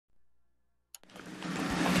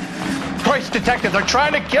Christ, detective, they're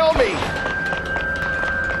trying to kill me!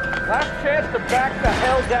 Last chance to back the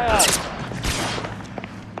hell down.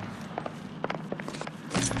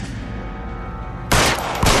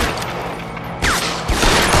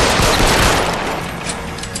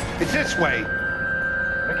 It's this way.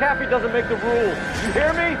 McAfee doesn't make the rules. You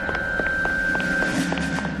hear me?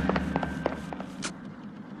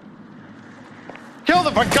 Kill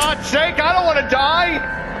them, for God's sake! I don't want to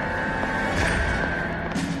die!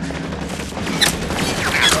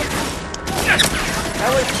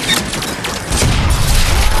 Ellie.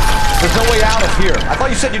 There's no way out of here. I thought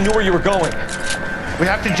you said you knew where you were going. We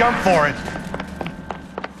have to jump for it.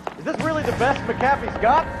 Is this really the best McAfee's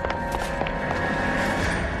got?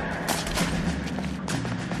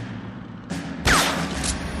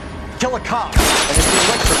 Kill a cop, and it's the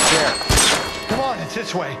electric chair. Come on, it's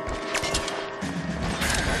this way.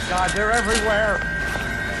 God, they're everywhere.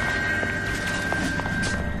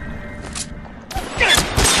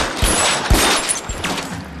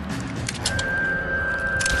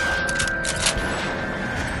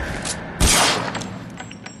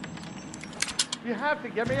 You have to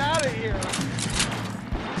get me out of here.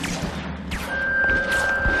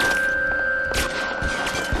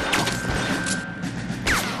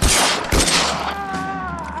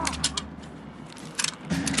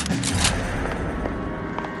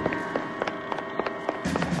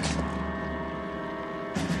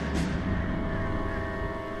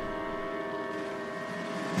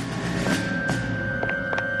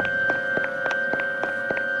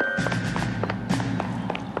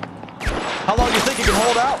 How long do you think you can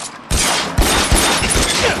hold out?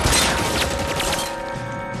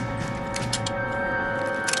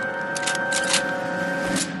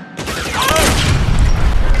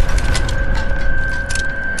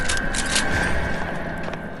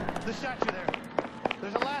 The statue there.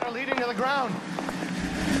 There's a ladder leading to the ground.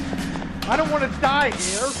 I don't want to die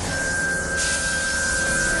here.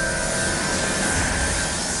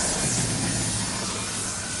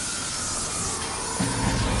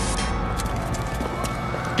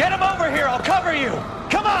 Get him over here, I'll cover you!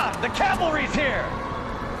 Come on, the cavalry's here!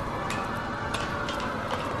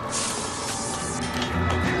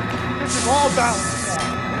 This is all balanced.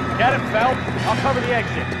 Get him, Phelps. I'll cover the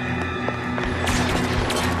exit.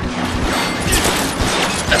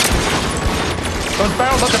 Those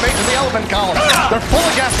barrels at the base of the element column. They're full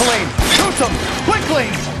of gasoline. Shoot them! Quickly!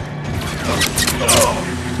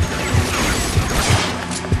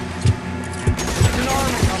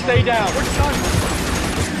 Stay down. We're done.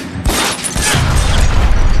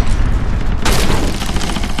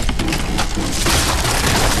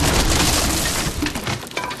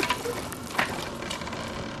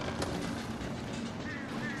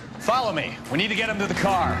 Follow me. We need to get him to the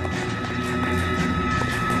car.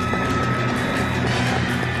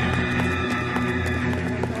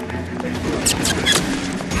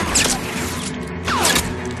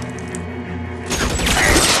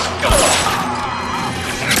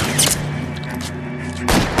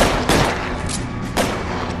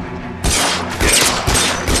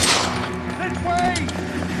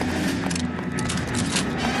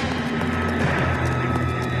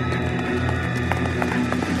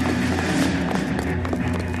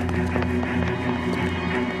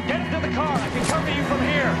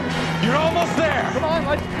 You're almost there! Come on,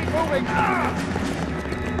 let's keep moving.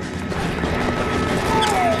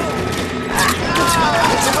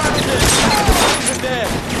 He's dead.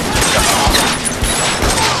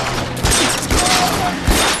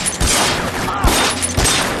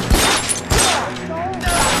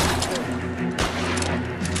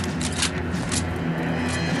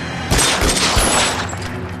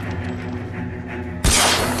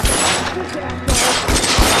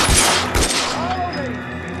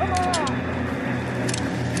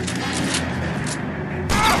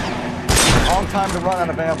 Time to run out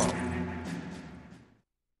of ammo.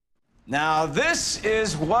 Now this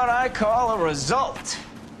is what I call a result.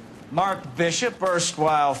 Mark Bishop,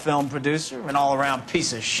 erstwhile film producer, an all-around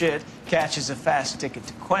piece of shit, catches a fast ticket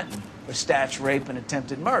to Quentin for statch, rape, and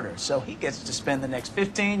attempted murder. So he gets to spend the next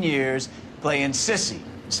 15 years playing sissy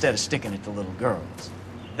instead of sticking it to little girls.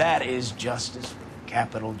 That is justice with a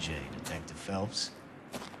capital J, Detective Phelps.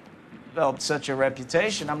 Developed such a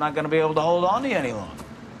reputation, I'm not going to be able to hold on to you any longer.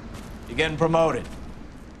 You're getting promoted.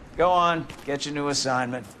 Go on, get your new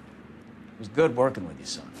assignment. It was good working with you,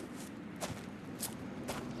 son.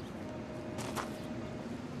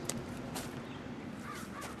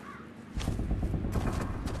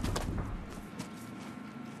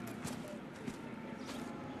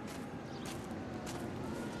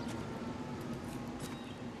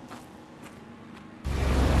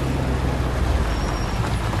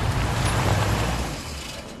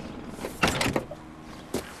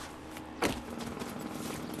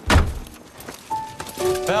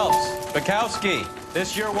 Bukowski,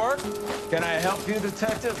 this your work? Can I help you,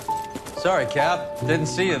 detective? Sorry, Cap. Didn't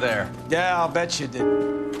see you there. Yeah, I'll bet you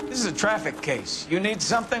did. This is a traffic case. You need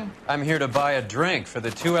something? I'm here to buy a drink for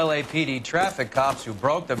the 2 LAPD traffic cops who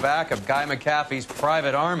broke the back of Guy McAfee's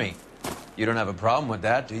private army. You don't have a problem with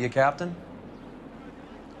that, do you, Captain?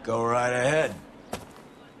 Go right ahead.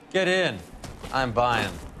 Get in. I'm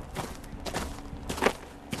buying.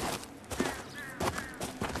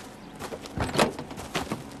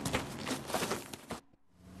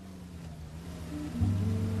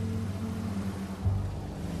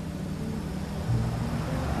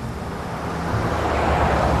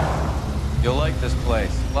 You'll like this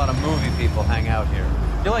place. A lot of movie people hang out here.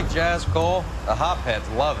 You like jazz, Cole? The hopheads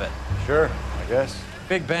love it. Sure, I guess.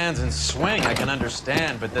 Big bands and swing I can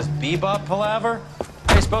understand, but this bebop palaver?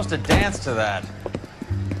 How are you supposed to dance to that?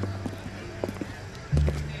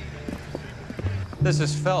 This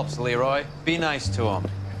is Phelps, Leroy. Be nice to him.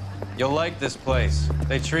 You'll like this place.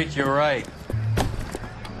 They treat you right.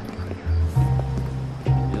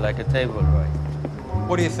 You like a table, Roy?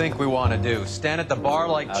 What do you think we want to do? Stand at the bar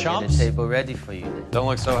like I'll chumps? get a table ready for you then. Don't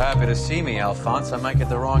look so happy to see me, Alphonse. I might get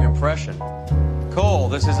the wrong impression. Cole,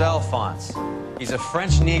 this is Alphonse. He's a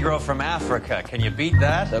French Negro from Africa. Can you beat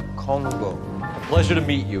that? The Congo. Pleasure to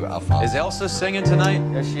meet you, Alphonse. Is Elsa singing tonight?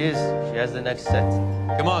 There she is. She has the next set.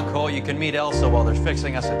 Come on, Cole. You can meet Elsa while they're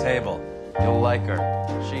fixing us a table. You'll like her.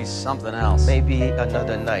 She's something else. Maybe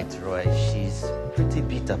another night, Roy. She's pretty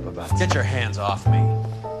beat up about it. Get your hands off me.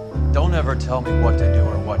 Don't ever tell me what to do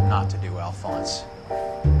or what not to do, Alphonse.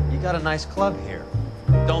 You got a nice club here.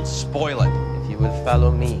 Don't spoil it. If you will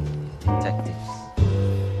follow me, detectives.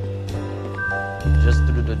 Just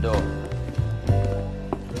through the door.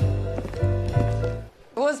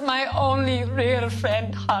 He was my only real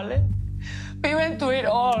friend, Harlan. We went through it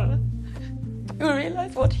all. You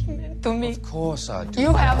realize what he meant to me? Of course I do.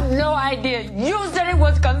 You have no idea. You said it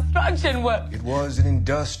was construction work. It was an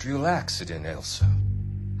industrial accident, Elsa.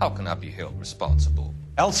 How can I be held responsible?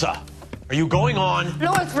 Elsa, are you going on?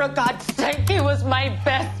 Louis, for God's sake, he was my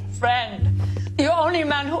best friend. The only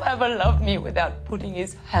man who ever loved me without putting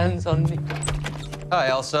his hands on me. Hi,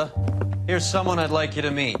 Elsa. Here's someone I'd like you to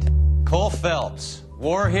meet. Cole Phelps,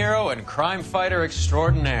 war hero and crime fighter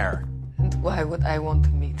extraordinaire. And why would I want to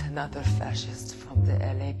meet another fascist from the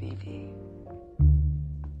LAPD?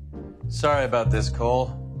 Sorry about this,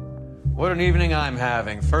 Cole. What an evening I'm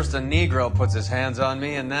having. First a Negro puts his hands on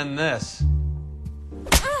me, and then this.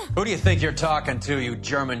 Who do you think you're talking to, you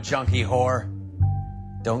German junkie whore?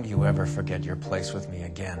 Don't you ever forget your place with me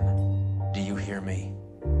again. Do you hear me?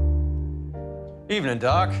 Evening,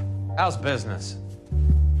 Doc. How's business?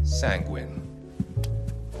 Sanguine.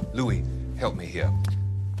 Louis, help me here.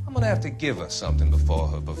 I'm gonna have to give her something before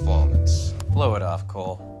her performance. Blow it off,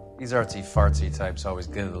 Cole. These artsy-fartsy types always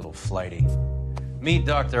get a little flighty. Meet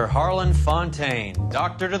Dr. Harlan Fontaine,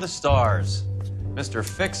 doctor to the stars. Mr.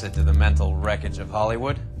 Fix-It to the mental wreckage of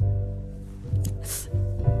Hollywood.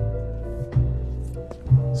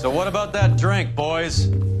 So what about that drink, boys?